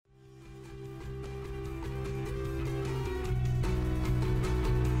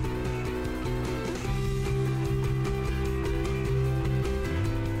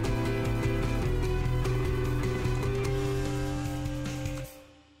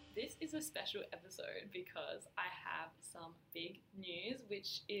is a special episode because I have some big news,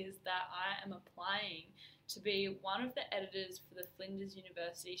 which is that I am applying to be one of the editors for the Flinders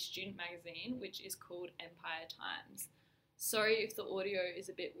University student magazine, which is called Empire Times. Sorry if the audio is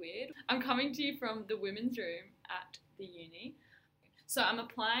a bit weird. I'm coming to you from the women's room at the uni. So I'm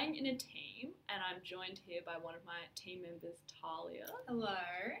applying in a team, and I'm joined here by one of my team members, Talia. Hello.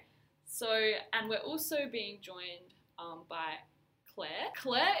 So, and we're also being joined by Claire.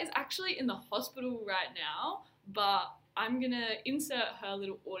 Claire is actually in the hospital right now, but I'm going to insert her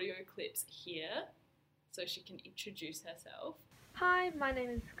little audio clips here so she can introduce herself. Hi, my name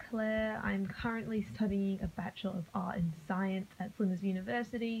is Claire. I'm currently studying a Bachelor of Art in Science at Flinders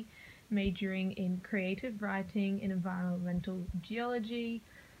University, majoring in creative writing and environmental geology.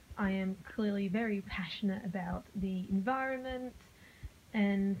 I am clearly very passionate about the environment,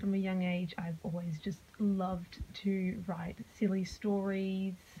 and from a young age I've always just loved to write silly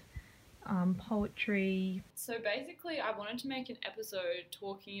stories, poetry. So basically I wanted to make an episode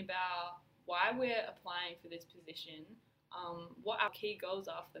talking about why we're applying for this position, what our key goals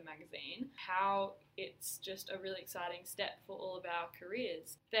are for the magazine, how it's just a really exciting step for all of our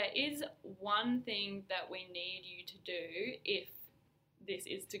careers. There is one thing that we need you to do if this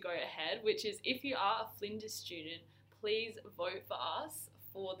is to go ahead, which is if you are a Flinders student, please vote for us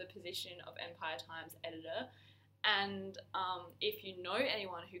for the position of Empire Times editor. And if you know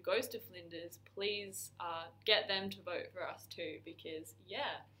anyone who goes to Flinders, please get them to vote for us too, because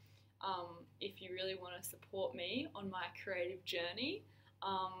if you really want to support me on my creative journey,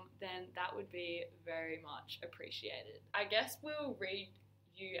 then that would be very much appreciated. I guess we'll read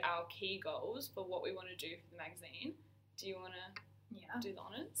you our key goals for what we want to do for the magazine. Do you want to do the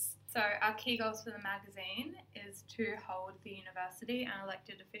honours? So our key goals for the magazine is to hold the university and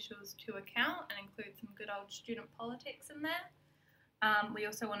elected officials to account and include some good old student politics in there. We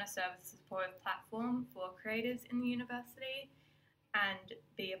also want to serve as a supportive platform for creators in the university and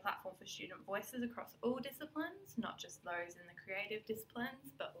be a platform for student voices across all disciplines, not just those in the creative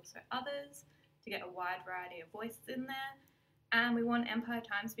disciplines, but also others, to get a wide variety of voices in there. And we want Empire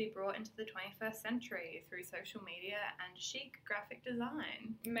Times to be brought into the 21st century through social media and chic graphic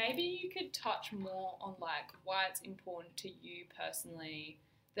design. Maybe you could touch more on why it's important to you personally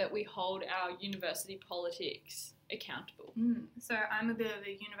that we hold our university politics accountable. So I'm a bit of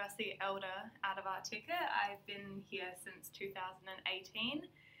a university elder out of our ticket. I've been here since 2018,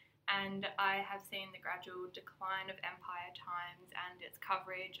 and I have seen the gradual decline of Empire Times and its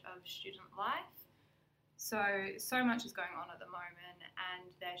coverage of student life. So much is going on at the moment, and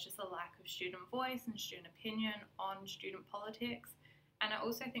there's just a lack of student voice and student opinion on student politics. And I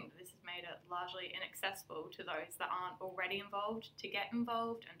also think that this has made it largely inaccessible to those that aren't already involved to get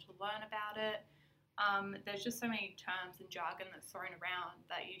involved and to learn about it. There's just so many terms and jargon that's thrown around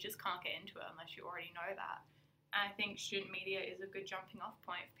that you just can't get into it unless you already know that. And I think student media is a good jumping off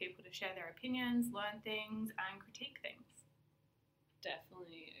point for people to share their opinions, learn things, and critique things.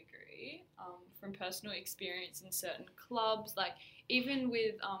 Definitely agree. From personal experience in certain clubs, even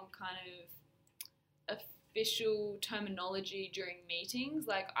with kind of official terminology during meetings,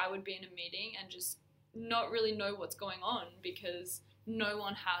 I would be in a meeting and just not really know what's going on because no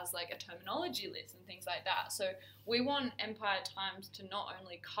one has a terminology list and things like that. So we want Empire Times to not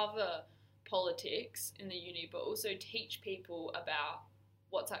only cover politics in the uni, but also teach people about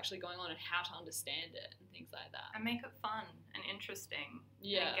what's actually going on and how to understand it and things like that. And make it fun and interesting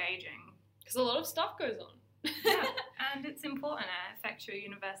and engaging. Because a lot of stuff goes on. Yeah, and it's important. It affects your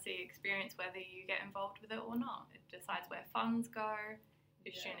university experience whether you get involved with it or not. It decides where funds go,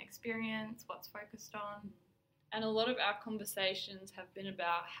 your student experience, what's focused on. And a lot of our conversations have been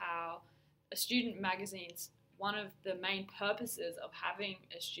about how a student magazine's one of the main purposes of having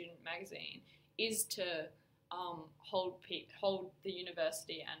a student magazine is to hold the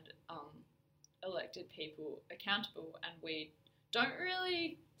university and elected people accountable, and we don't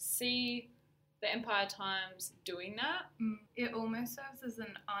really see the Empire Times doing that. It almost serves as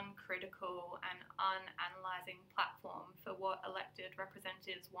an uncritical and unanalyzing platform for what elected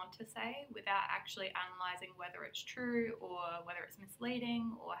representatives want to say without actually analysing whether it's true or whether it's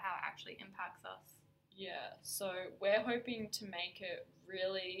misleading or how it actually impacts us. Yeah, so we're hoping to make it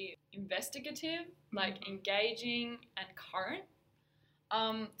really investigative, engaging and current.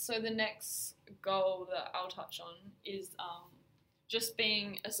 So the next goal that I'll touch on is just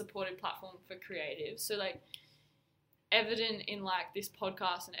being a supportive platform for creatives. So evident in this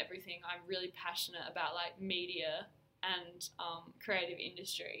podcast and everything, I'm really passionate about media and creative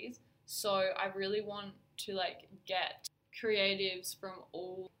industries. So I really want to get creatives from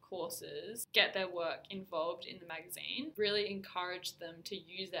all courses get their work involved in the magazine, really encourage them to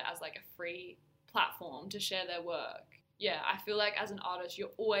use it as like a free platform to share their work. Yeah, I feel like as an artist,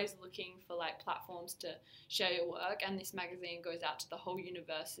 you're always looking for like platforms to share your work, and this magazine goes out to the whole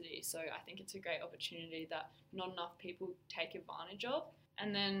university. So I think it's a great opportunity that not enough people take advantage of.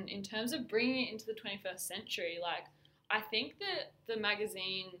 And then in terms of bringing it into the 21st century, like I think that the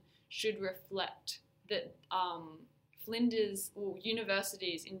magazine should reflect that Flinders, or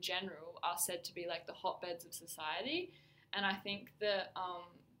universities in general, are said to be like the hotbeds of society, and I think that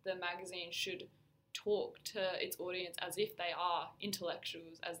the magazine should talk to its audience as if they are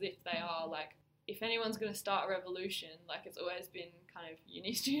intellectuals, as if they are like, if anyone's going to start a revolution, like it's always been kind of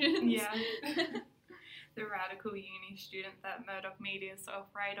uni students. Yeah. The radical uni student that Murdoch Media is so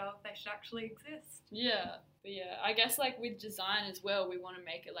afraid of, they should actually exist. Yeah, but yeah, I guess like with design as well, we want to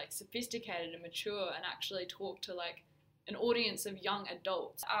make it like sophisticated and mature and actually talk to like an audience of young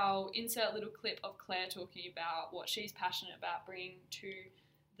adults. I'll insert a little clip of Claire talking about what she's passionate about bringing to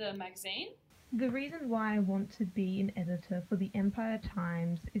the magazine. The reason why I want to be an editor for the Empire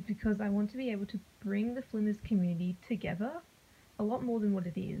Times is because I want to be able to bring the Flinders community together a lot more than what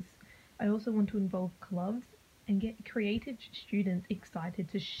it is. I also want to involve clubs and get creative students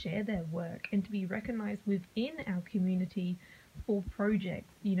excited to share their work and to be recognised within our community for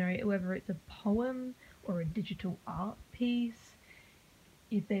projects, you know, whether it's a poem or a digital art piece,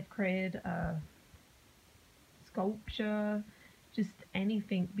 if they've created a sculpture, just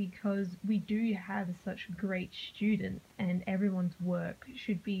anything, because we do have such great students and everyone's work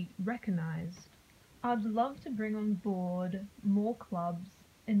should be recognised. I'd love to bring on board more clubs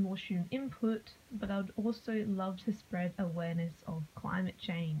and more student input, but I'd also love to spread awareness of climate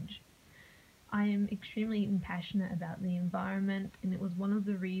change. I am extremely passionate about the environment, and it was one of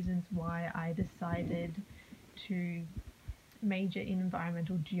the reasons why I decided to major in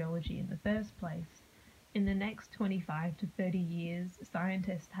environmental geology in the first place. In the next 25 to 30 years,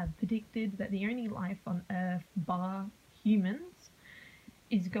 scientists have predicted that the only life on Earth, bar humans,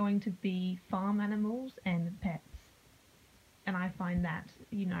 is going to be farm animals and pets. And I find that,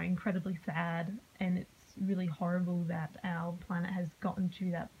 you know, incredibly sad, and it's really horrible that our planet has gotten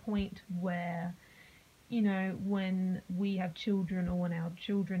to that point where, you know, when we have children or when our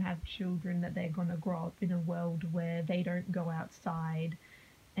children have children, that they're going to grow up in a world where they don't go outside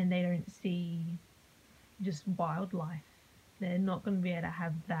and they don't see just wildlife. They're not going to be able to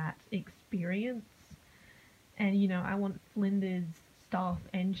have that experience. And, you know, I want Flinders staff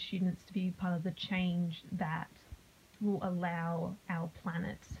and students to be part of the change that will allow our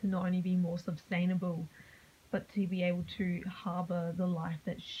planet to not only be more sustainable, but to be able to harbour the life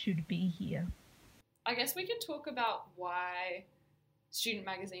that should be here. I guess we could talk about why student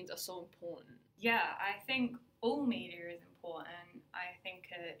magazines are so important. Yeah, I think all media is important. I think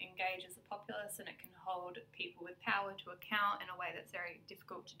it engages the populace and it can hold people with power to account in a way that's very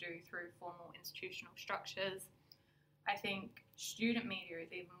difficult to do through formal institutional structures. I think student media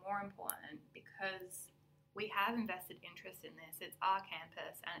is even more important because we have invested interest in this. It's our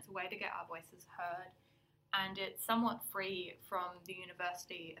campus and it's a way to get our voices heard, and it's somewhat free from the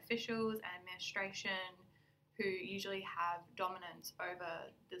university officials and administration who usually have dominance over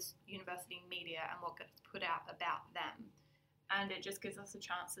this university media and what gets put out about them. And it just gives us a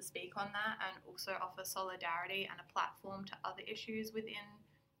chance to speak on that and also offer solidarity and a platform to other issues within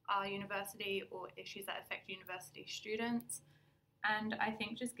our university or issues that affect university students. And I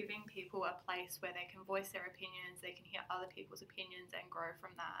think just giving people a place where they can voice their opinions, they can hear other people's opinions and grow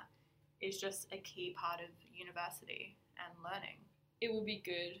from that is just a key part of university and learning. It will be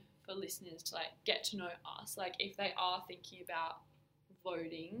good for listeners to like get to know us, like if they are thinking about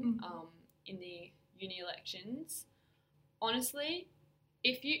voting in the uni elections. Honestly,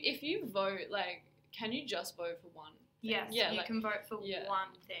 if you vote, like, can you just vote for one thing? Yes, you can vote for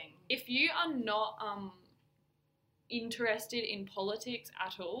one thing. If you are not interested in politics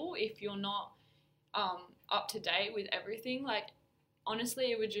at all, if you're not up to date with everything, like,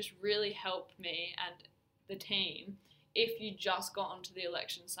 honestly, it would just really help me and the team if you just got onto the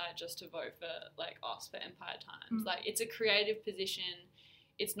election site just to vote for, like, us for Empire Times. Like, it's a creative position.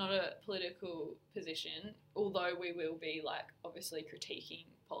 It's not a political position, although we will be, like, obviously critiquing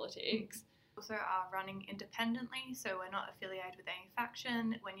politics. Also are running independently, so we're not affiliated with any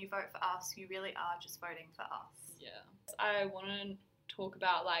faction. When you vote for us, you really are just voting for us. Yeah. I want to talk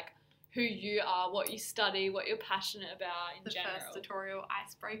about, like, who you are, what you study, what you're passionate about in general. The first tutorial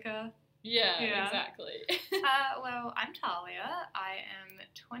icebreaker. Yeah, exactly. Well, I'm Talia. I am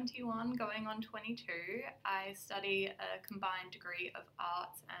 21 going on 22. I study a combined degree of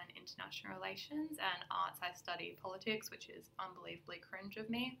arts and international relations, and arts I study politics, which is unbelievably cringe of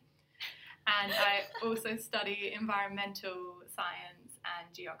me. And I also study environmental science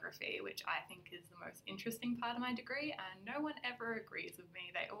and geography, which I think is the most interesting part of my degree, and no one ever agrees with me.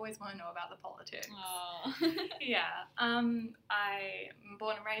 They always want to know about the politics. Yeah. I'm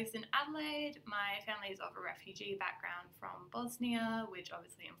born and raised in Adelaide. My family is of a refugee background from Bosnia, which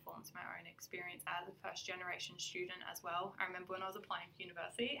obviously informs my own experience as a first generation student as well. I remember when I was applying for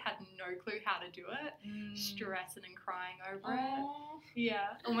university, had no clue how to do it, stressing and crying over it.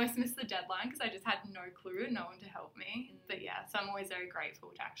 Yeah, almost missed the deadline because I just had no clue and no one to help me. But yeah, so I'm always very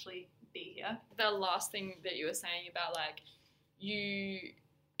grateful to actually be here. The last thing that you were saying about like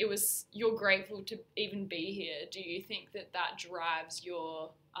you're grateful to even be here. Do you think that drives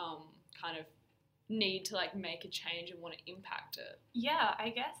your kind of need to like make a change and want to impact it? Yeah, I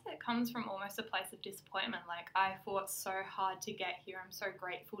guess it comes from almost a place of disappointment. Like, I fought so hard to get here. I'm so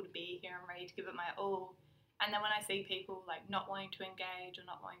grateful to be here. I'm ready to give it my all. And then when I see people like not wanting to engage or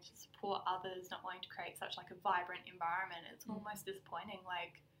not wanting to support others, not wanting to create such like a vibrant environment, it's almost disappointing.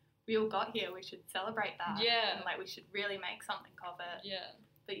 Like, we all got here, we should celebrate that. Yeah. And like we should really make something of it. Yeah.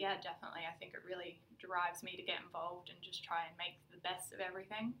 But yeah, definitely, I think it really drives me to get involved and just try and make the best of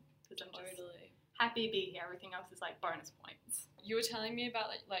everything. Because I'm just happy to be here. Everything else is like bonus points. You were telling me about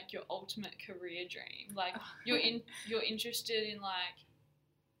like your ultimate career dream. Like you're interested in like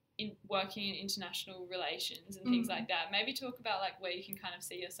in working in international relations and things like that. Maybe talk about like where you can kind of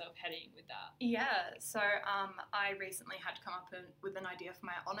see yourself heading with that. Yeah, so I recently had to come up with an idea for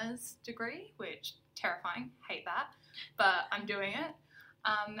my honours degree, which terrifying, hate that, but I'm doing it.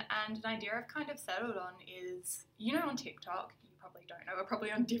 And an idea I've kind of settled on is, you know, on TikTok, you probably don't know, we're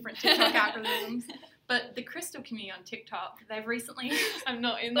probably on different TikTok algorithms, but the Crystal community on TikTok, they've recently... I'm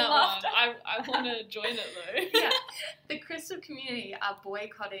not in that one. I want to join it though. Yeah, the Crystal community are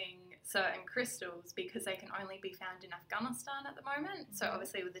boycotting certain crystals because they can only be found in Afghanistan at the moment. So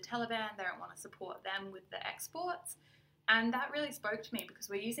obviously with the Taliban, they don't want to support them with the exports. And that really spoke to me because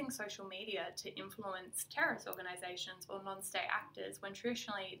we're using social media to influence terrorist organisations or non-state actors when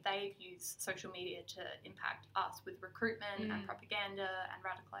traditionally they've used social media to impact us with recruitment and propaganda and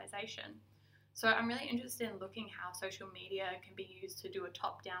radicalisation. So I'm really interested in looking how social media can be used to do a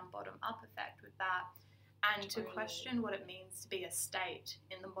top-down, bottom-up effect with that, and to question what it means to be a state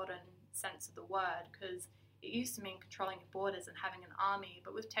in the modern sense of the word, because it used to mean controlling your borders and having an army,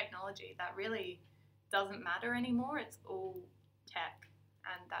 but with technology that really doesn't matter anymore. It's all tech,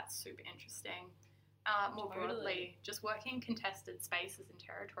 and that's super interesting. More broadly, just working contested spaces and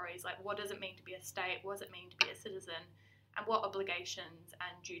territories, like what does it mean to be a state, what does it mean to be a citizen, and what obligations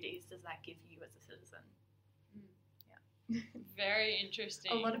and duties does that give you as a citizen? Very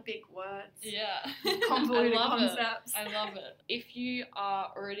interesting. A lot of big words. Yeah. Convoluted concepts. I love it. If you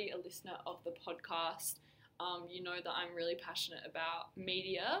are already a listener of the podcast, you know that I'm really passionate about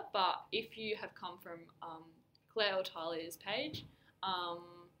media, but if you have come from Claire or Talia's page,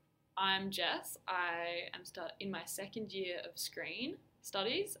 I'm Jess. I am in my second year of screen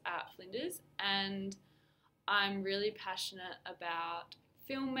studies at Flinders, and I'm really passionate about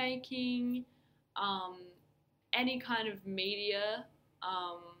filmmaking, any kind of media,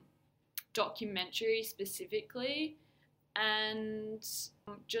 documentary specifically, and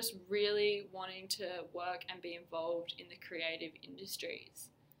just really wanting to work and be involved in the creative industries.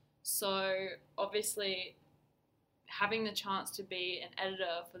 So obviously having the chance to be an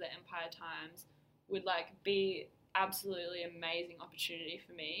editor for the Empire Times would like be absolutely amazing opportunity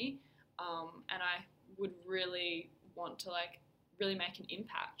for me, and I would really want to like really make an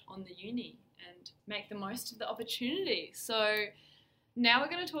impact on the uni and make the most of the opportunity. So now we're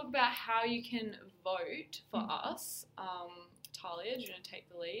going to talk about how you can vote for us. Talia, do you want to take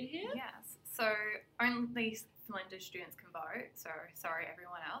the lead here? Yes. So only Flinders students can vote. So sorry,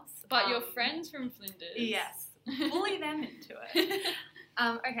 everyone else. But your friends from Flinders. Yes. Bully them into it.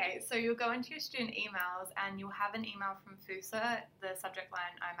 Okay, so you'll go into your student emails and you'll have an email from FUSA. The subject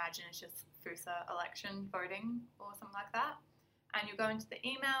line, I imagine, is just FUSA election voting or something like that. And you'll go into the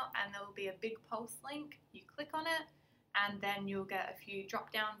email and there will be a big pulse link. You click on it and then you'll get a few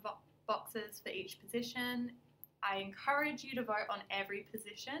drop-down boxes for each position. I encourage you to vote on every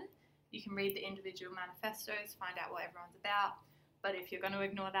position. You can read the individual manifestos, find out what everyone's about. But if you're going to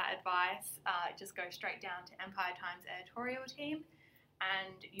ignore that advice, just go straight down to Empire Times editorial team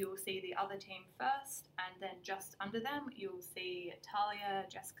and you'll see the other team first, and then just under them you'll see Talia,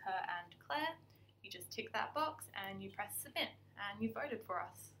 Jessica and Claire. You just tick that box and you press submit and you voted for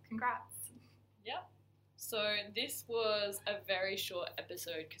us. congrats. Yep. So this was a very short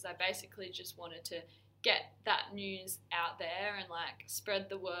episode because I basically just wanted to get that news out there and like spread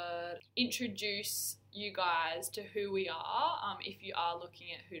the word, introduce you guys to who we are, if you are looking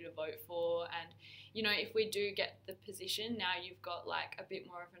at who to vote for, and you know, if we do get the position, now you've got like a bit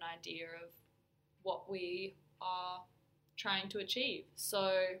more of an idea of what we are trying to achieve.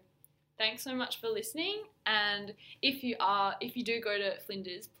 So thanks so much for listening, and if you do go to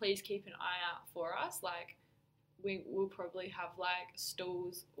Flinders, please keep an eye out for us. Like we will probably have like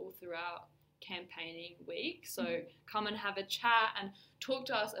stalls all throughout campaigning week, so come and have a chat and talk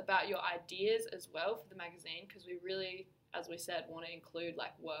to us about your ideas as well for the magazine, because we really, as we said, want to include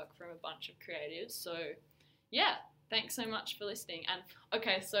like work from a bunch of creatives. So yeah, thanks so much for listening. And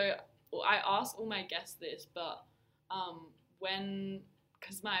okay, so I asked all my guests this, but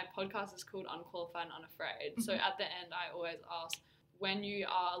because my podcast is called Unqualified and Unafraid, so at the end I always ask, when you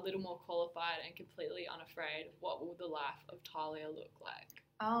are a little more qualified and completely unafraid, what will the life of Talia look like?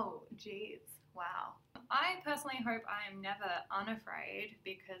 Oh, geez. Wow. I personally hope I am never unafraid,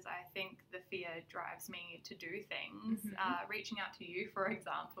 because I think the fear drives me to do things. Reaching out to you, for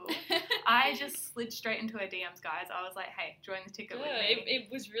example. I just slid straight into her DMs, guys. I was like, hey, join the ticket with me.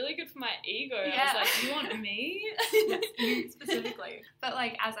 It was really good for my ego. Yeah. I was like, you want me? Yes, you specifically. But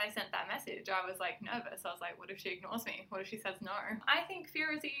like, as I sent that message, I was like nervous. I was like, what if she ignores me? What if she says no? I think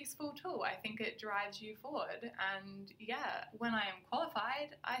fear is a useful tool. I think it drives you forward. And yeah, when I am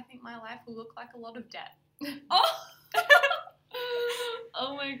qualified, I think my life will look like a lot of debt. Oh!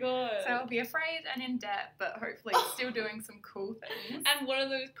 Oh my god. So I'll be afraid and in debt, but hopefully still doing some cool things. And what are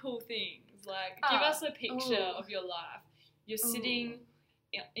those cool things? Like, give us a picture of your life. You're sitting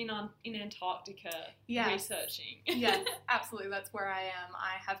in Antarctica researching. Yes, absolutely. That's where I am.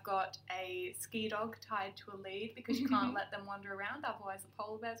 I have got a ski dog tied to a lead because you can't let them wander around, otherwise the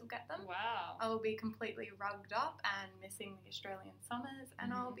polar bears will get them. Wow. I will be completely rugged up and missing the Australian summers,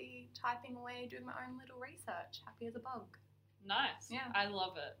 and I'll be typing away, doing my own little research, happy as a bug. Nice. Yeah. I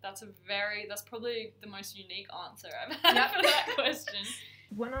love it. That's probably the most unique answer I've had for that question.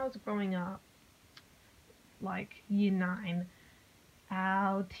 When I was growing up, like year 9,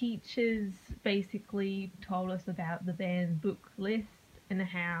 our teachers basically told us about the banned book list and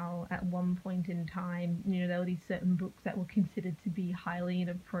how at one point in time, you know, there were these certain books that were considered to be highly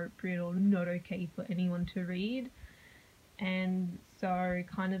inappropriate or not okay for anyone to read. And so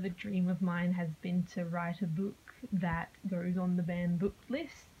kind of a dream of mine has been to write a book that goes on the banned book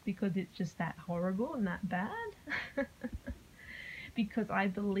list, because it's just that horrible and that bad. Because I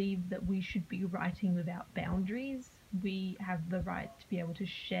believe that we should be writing without boundaries. We have the right to be able to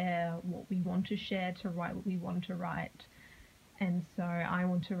share what we want to share, to write what we want to write. And so I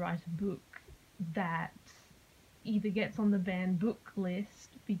want to write a book that either gets on the banned book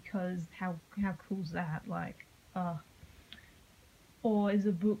list, because how cool is that? Like, or is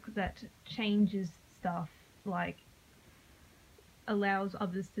a book that changes stuff, like allows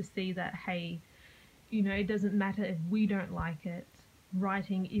others to see that, hey, you know, it doesn't matter if we don't like it.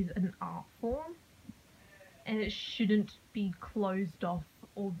 Writing is an art form, and it shouldn't be closed off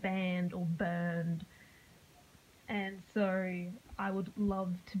or banned or burned. And so I would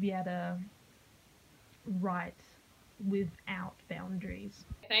love to be able to write without boundaries.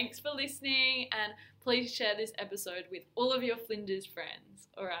 Thanks for listening, and please share this episode with all of your Flinders friends.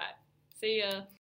 Alright, see ya.